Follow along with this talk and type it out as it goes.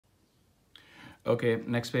Okay,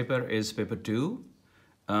 next paper is paper 2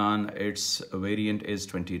 and its variant is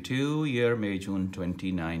 22, year May, June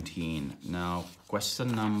 2019. Now,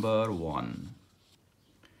 question number 1.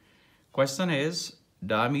 Question is,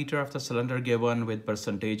 diameter of the cylinder given with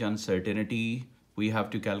percentage uncertainty. We have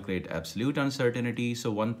to calculate absolute uncertainty.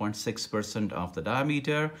 So 1.6% of the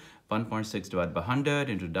diameter, 1.6 divided by 100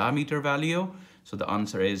 into diameter value. So the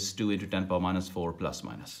answer is 2 into 10 power minus 4 plus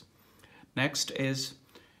minus. Next is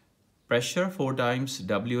pressure 4 times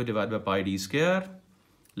W divided by pi d square.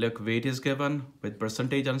 Look, weight is given with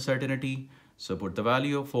percentage uncertainty. So put the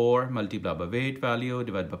value of 4 multiplied by weight value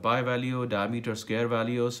divided by pi value, diameter square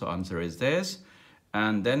value. So answer is this.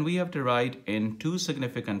 And then we have to write in two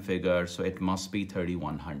significant figures. So it must be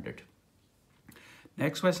 3100.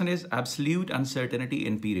 Next question is absolute uncertainty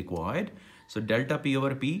in P required. So delta P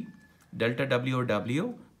over P, delta W over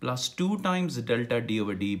W plus 2 times delta D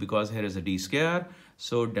over D, because here is a D square.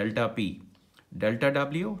 So delta P, delta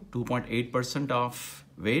W, 2.8% of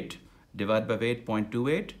weight divided by weight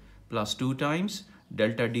 0.28 plus 2 times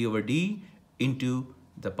delta D over D into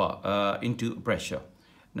pressure.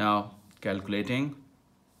 Now calculating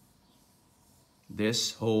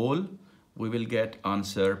this whole, we will get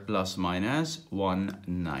answer plus minus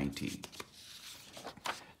 190.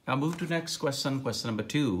 Now move to next question, question number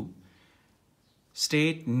 2.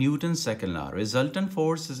 State Newton's second law. Resultant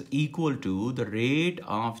force is equal to the rate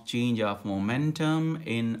of change of momentum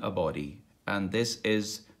in a body. And this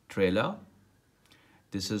is trailer,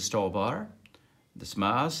 this is tow bar, this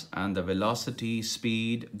mass, and the velocity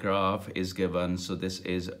speed graph is given. So this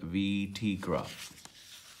is VT graph.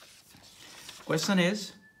 Question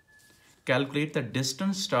is, calculate the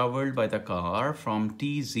distance traveled by the car from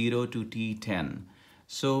T0 to T10.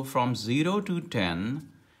 So from 0 to 10,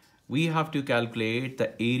 we have to calculate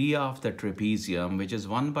the area of the trapezium, which is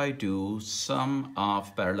 1 by 2 sum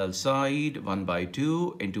of parallel side 1 by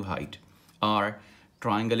 2 into height, or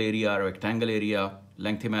triangle area or rectangle area,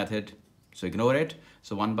 lengthy method. So ignore it.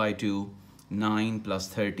 So 1 by 2, 9 plus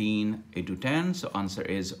 13 into 10. So answer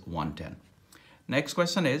is 110. Next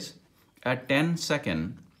question is, at 10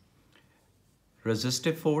 second,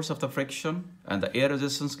 resistive force of the friction and the air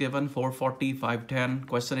resistance given 440, 510.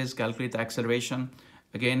 Question is, calculate the acceleration.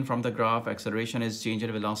 Again, from the graph, acceleration is change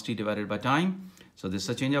in velocity divided by time. So this is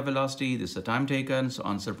a change of velocity, this is the time taken, so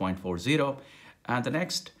answer 0.40. And the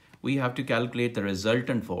next, we have to calculate the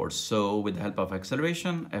resultant force. So with the help of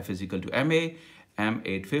acceleration, F is equal to ma, m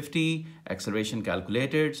 850, acceleration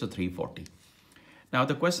calculated, so 340. Now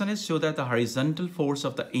the question is, show that the horizontal force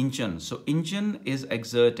of the engine. So engine is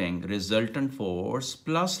exerting resultant force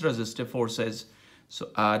plus resistive forces. So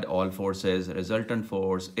add all forces, resultant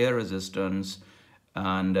force, air resistance,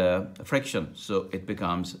 and friction. So it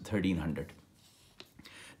becomes 1300.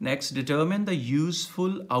 Next, determine the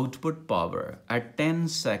useful output power at 10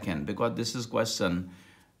 second, because this is question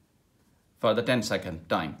for the 10 second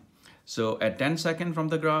time. So at 10 second from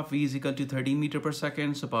the graph, V is equal to 13 meter per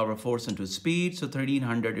second. So power of force into speed. So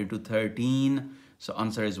 1300 into 13. So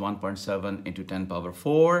answer is 1.7 into 10 power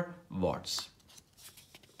 4 watts.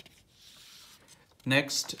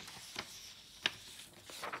 Next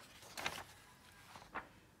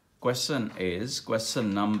question is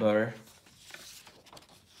question number,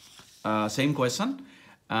 same question,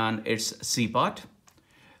 and it's C part.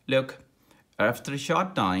 Look, after a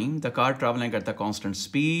short time, the car traveling at the constant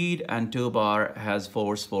speed and tow bar has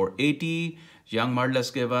force 480, young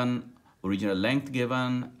modulus given, original length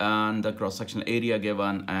given, and the cross-sectional area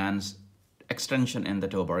given, and extension in the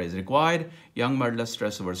tow bar is required. Young modulus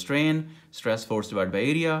stress over strain, stress force divided by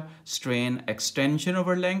area, strain extension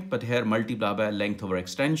over length, but here multiply by length over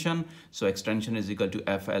extension. So extension is equal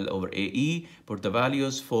to FL over AE. Put the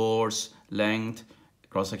values, force, length,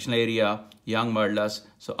 cross-sectional area, young modulus.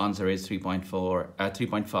 So answer is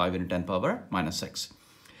 3.5 into 10 power minus 6.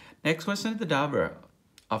 Next question is, the driver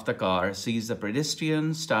of the car sees the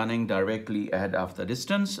pedestrian standing directly ahead of the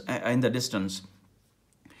distance, in the distance.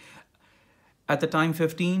 At the time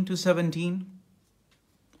 15 to 17,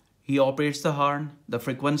 he operates the horn. The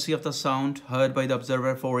frequency of the sound heard by the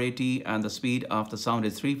observer 480 and the speed of the sound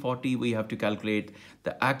is 340. We have to calculate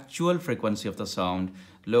the actual frequency of the sound.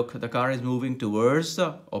 Look, the car is moving towards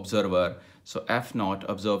the observer. So F naught,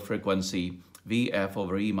 observed frequency, VF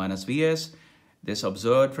over E minus VS. This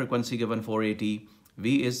observed frequency given 480,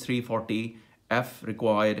 V is 340, F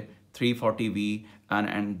required 340V, and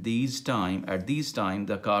at these time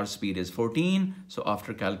the car speed is 14. So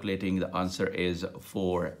after calculating, the answer is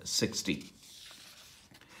 460.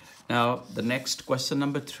 Now the next question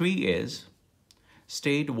number 3 is,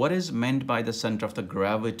 state what is meant by the center of the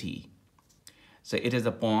gravity. So it is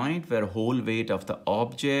the point where whole weight of the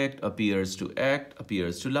object appears to act,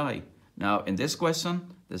 appears to lie. Now in this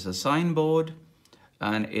question, there's a signboard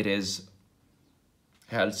and it is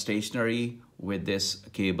held stationary with this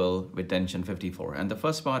cable with tension 54. And the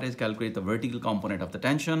first part is calculate the vertical component of the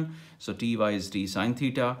tension. So Ty is d sine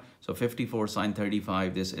theta. So 54 sine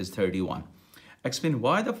 35, this is 31. Explain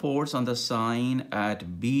why the force on the sign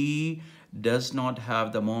at B does not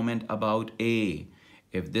have the moment about A.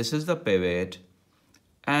 If this is the pivot,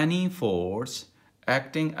 any force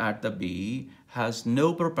acting at the B has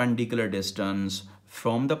no perpendicular distance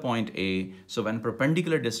from the point A. So when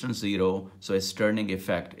perpendicular distance 0, so its turning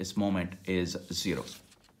effect, its moment is 0.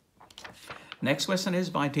 Next question is,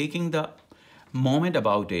 by taking the moment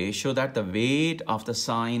about A, show that the weight of the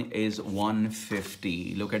sign is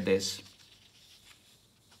 150. Look at this.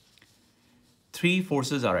 Three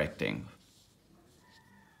forces are acting.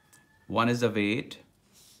 One is the weight,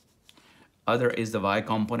 other is the y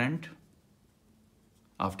component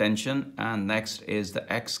of tension, and next is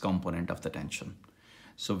the x component of the tension.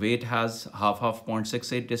 So weight has half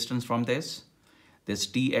 0.68 distance from this. This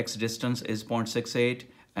tx distance is 0.68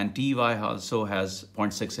 and ty also has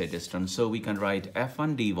 0.68 distance. So we can write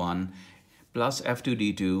f1 d1 plus f2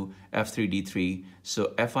 d2, f3 d3.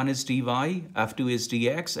 So f1 is dy, f2 is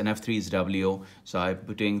dx, and f3 is w. So I'm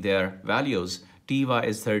putting their values. Ty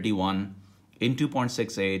is 31 into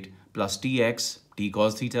 0.68 plus tx, t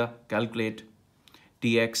cos theta, calculate.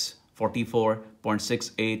 Tx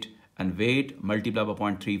 44.68 and weight multiplied by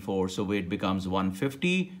 0.34, so weight becomes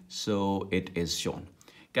 150, so it is shown.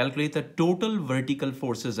 Calculate the total vertical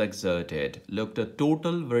forces exerted. Look, the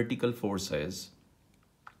total vertical forces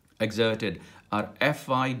exerted are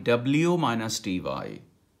Fyw minus Ty.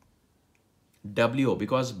 W,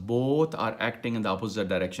 because both are acting in the opposite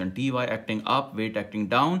direction. Ty acting up, weight acting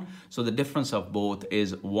down, so the difference of both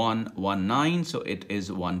is 119, so it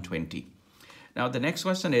is 120. Now the next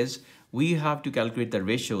question is, we have to calculate the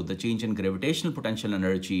ratio, the change in gravitational potential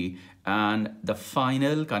energy and the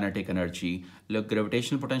final kinetic energy. Look,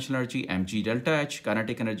 gravitational potential energy, mg delta h,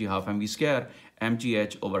 kinetic energy half mv square,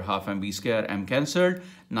 mgh over half mv square, m cancelled,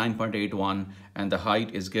 9.81, and the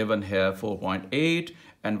height is given here 4.8,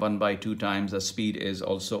 and 1 by 2 times the speed is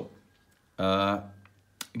also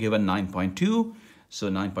given 9.2, so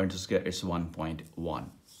 9.2 square is 1.1.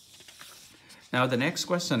 Now the next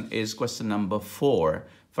question is question number 4.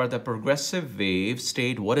 For the progressive wave,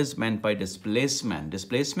 state what is meant by displacement.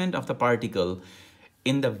 Displacement of the particle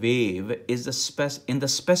in the wave is in the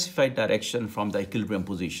specified direction from the equilibrium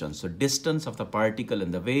position. So distance of the particle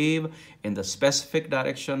in the wave in the specific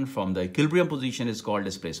direction from the equilibrium position is called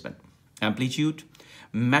displacement. Amplitude,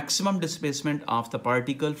 maximum displacement of the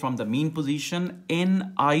particle from the mean position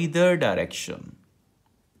in either direction.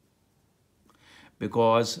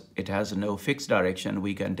 Because it has no fixed direction,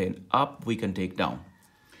 we can take up, we can take down.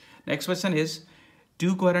 Next question is,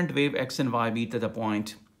 two coherent wave x and y meet at the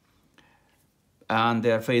point and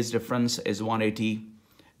their phase difference is 180.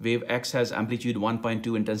 Wave x has amplitude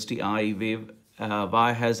 1.2, intensity I. Wave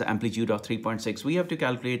y has amplitude of 3.6. We have to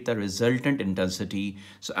calculate the resultant intensity.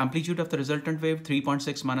 So amplitude of the resultant wave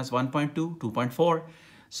 3.6 minus 1.2, 2.4.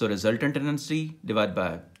 So resultant intensity divided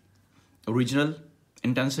by original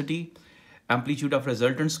intensity. Amplitude of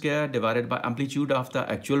resultant square divided by amplitude of the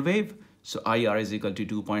actual wave. So IR is equal to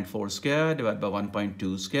 2.4 square divided by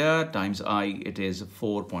 1.2 square times I, it is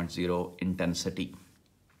 4.0 intensity.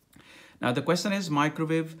 Now the question is,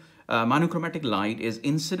 monochromatic light is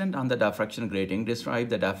incident on the diffraction grating. Describe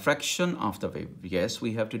the diffraction of the wave. Yes,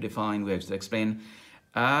 we have to define, we have to explain.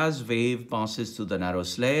 As wave passes through the narrow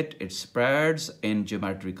slit, it spreads in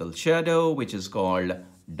geometrical shadow, which is called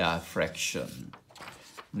diffraction.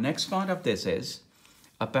 Next part of this is,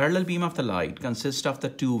 a parallel beam of the light consists of the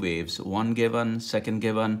two waves, one given, second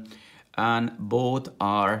given, and both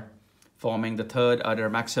are forming the third order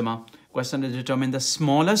maxima. Question is, determine the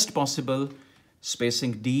smallest possible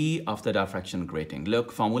spacing d of the diffraction grating.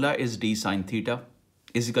 Look, formula is d sine theta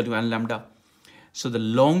is equal to n lambda. So the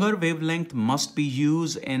longer wavelength must be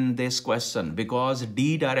used in this question because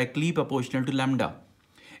d directly proportional to lambda.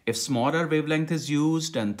 If smaller wavelength is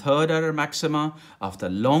used, then third order maxima of the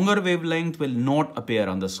longer wavelength will not appear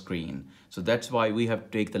on the screen. So that's why we have to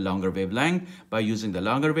take the longer wavelength. By using the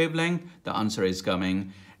longer wavelength, the answer is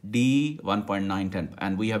coming d 1.910,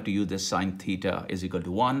 and we have to use this sine theta is equal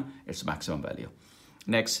to 1, its maximum value.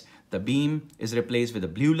 Next, the beam is replaced with a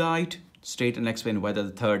blue light. State and explain whether the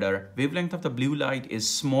third order wavelength of the blue light is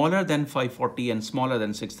smaller than 540 and smaller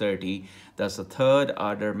than 630. Thus the third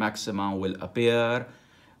order maxima will appear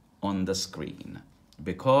on the screen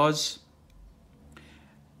because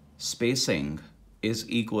spacing is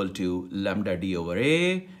equal to lambda d over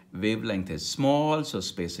A. Wavelength is small, so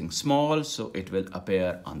spacing small, so it will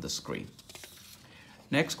appear on the screen.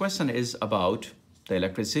 Next question is about the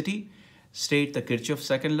electricity. State the Kirchhoff's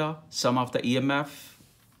second law. Sum of the EMF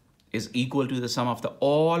is equal to the sum of the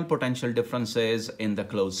all potential differences in the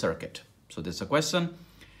closed circuit. So this is a question.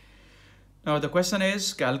 Now the question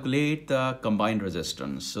is calculate the combined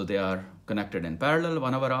resistance. So they are connected in parallel,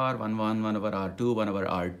 1 over R, 1 over R2, 1 over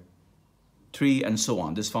R3, and so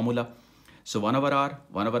on. This formula. So 1 over R,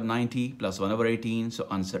 1 over 90 plus 1 over 18. So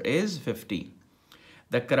answer is 15.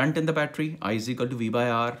 The current in the battery, I is equal to V by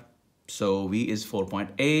R. So V is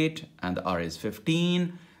 4.8 and the R is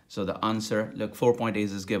 15. So the answer, look, 4.8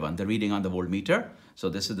 is given, the reading on the voltmeter. So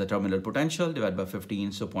this is the terminal potential divided by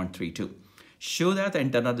 15, so 0.32. Show that the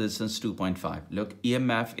internal resistance 2.5. Look,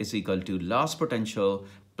 EMF is equal to loss potential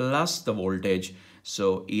plus the voltage.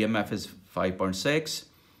 So EMF is 5.6,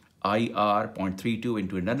 IR 0.32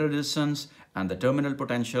 into internal resistance, and the terminal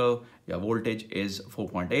potential, your voltage is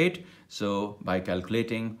 4.8. So by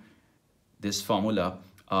calculating this formula,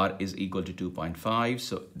 R is equal to 2.5.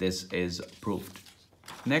 So this is proved.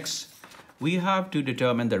 Next, we have to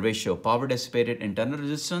determine the ratio power dissipated internal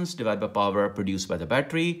resistance divided by power produced by the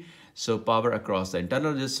battery. So power across the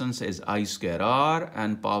internal resistance is I square R,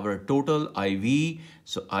 and power total IV.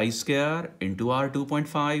 So I square into R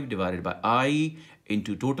 2.5 divided by I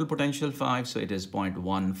into total potential 5. So it is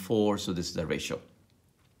 0.14. So this is the ratio.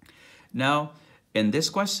 Now, in this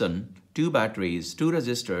question, two batteries, two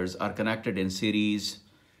resistors are connected in series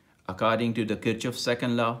according to the Kirchhoff's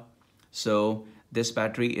second law. So this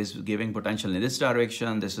battery is giving potential in this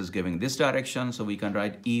direction. This is giving this direction. So we can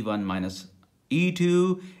write E1 minus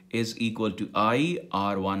E2 is equal to I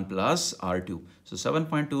R1 plus R2. So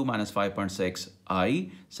 7.2 minus 5.6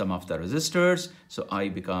 I, sum of the resistors. So I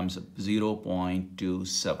becomes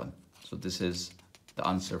 0.27. So this is the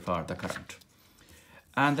answer for the current.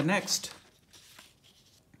 And the next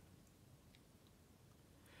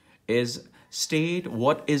is state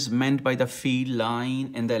what is meant by the field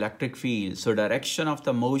line in the electric field. So direction of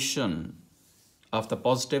the motion of the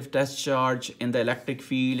positive test charge in the electric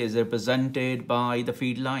field is represented by the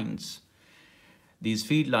field lines. These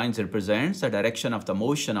field lines represents the direction of the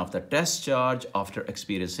motion of the test charge after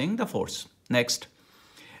experiencing the force. Next,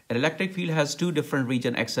 an electric field has two different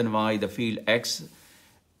regions X and Y. The field X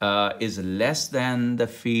is less than the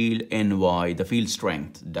field in Y, the field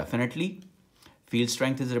strength, definitely. Field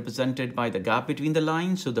strength is represented by the gap between the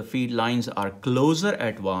lines. So the field lines are closer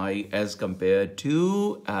at Y as compared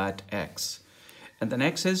to at X. And the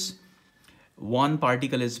next is one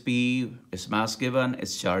particle is P, is mass given,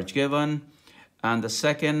 is charge given. And the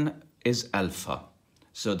second is alpha.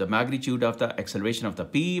 So the magnitude of the acceleration of the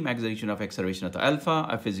P, magnitude of acceleration of the alpha,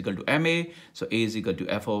 F is equal to ma. So A is equal to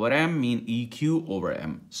F over m, mean EQ over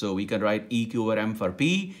m. So we can write EQ over m for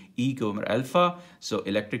P, EQ over alpha. So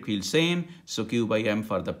electric field same. So Q by m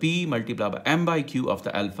for the P multiplied by m by Q of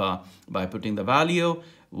the alpha by putting the value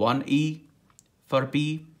 1E for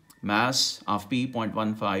P, mass of P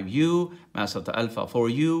 0.15 U, mass of the alpha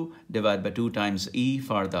 4U divided by 2 times E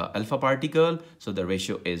for the alpha particle. So the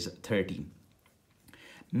ratio is 13.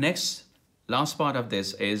 Next, last part of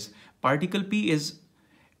this is particle P is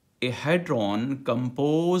a hadron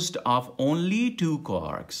composed of only two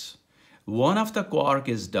quarks. One of the quark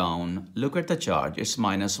is down. Look at the charge, it's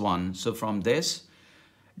 -1. So from this,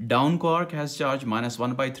 down quark has charge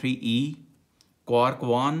 -1 by 3e. Quark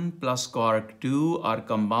 1 plus quark 2 are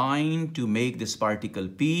combined to make this particle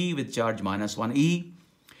P with charge -1e.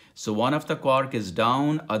 So one of the quark is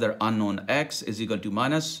down, other unknown x is equal to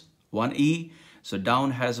 -1e. So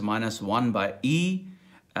down has -1 by e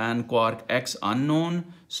and quark x unknown.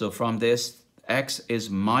 So from this, x is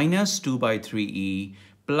 -2 by 3e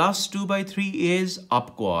plus 2 by 3 is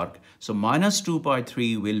up quark. So -2 by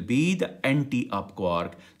 3 will be the anti-up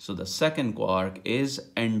quark. So the second quark is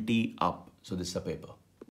anti-up. So this is the paper.